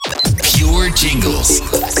Pure Jingles.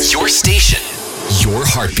 Your station. Your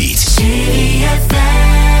heartbeat. Chérie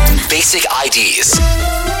FM. Basic IDs.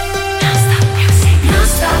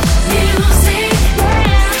 Non-stop music.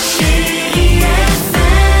 Chérie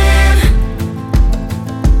FM.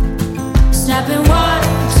 Snapping 1,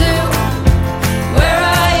 2. Where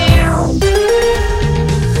are you?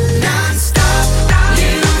 Non-stop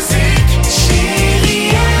music.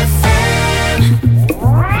 Chérie FM.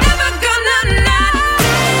 Never gonna not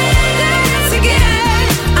dance again.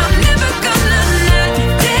 I'm never gonna not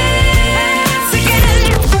dance again.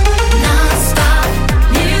 Non-stop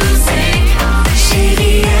music.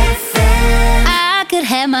 Chérie FM. I could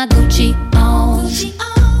have my Gucci on.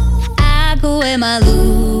 I go wear my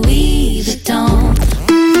Louis Vuitton.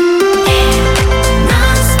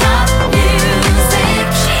 Non-stop music.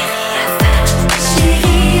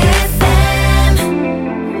 Chérie FM.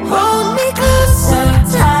 Hold me closer,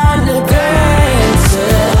 time to dance.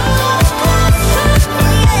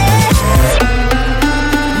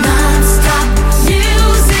 Non-stop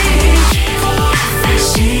music.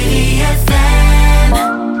 Chérie FM.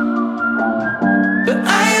 But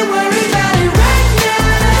I ain't worried about it right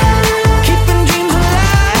now. Keeping dreams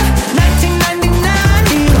alive,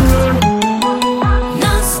 1999.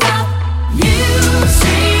 Non-stop music.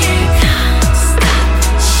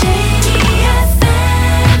 Chérie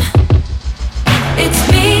FM. It's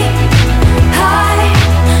me. Hi,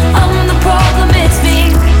 I'm the problem. It's me.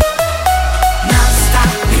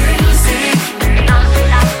 Non-stop music.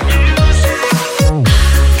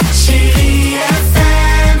 Chérie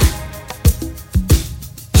FM.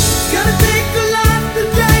 Gonna take a lot to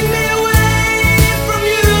drag me away from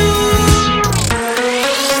you.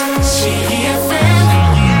 Chérie FM.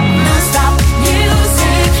 Non-stop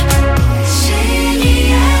music.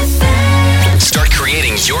 Chérie FM. Start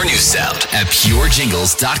creating your new sound at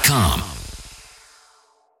purejingles.com.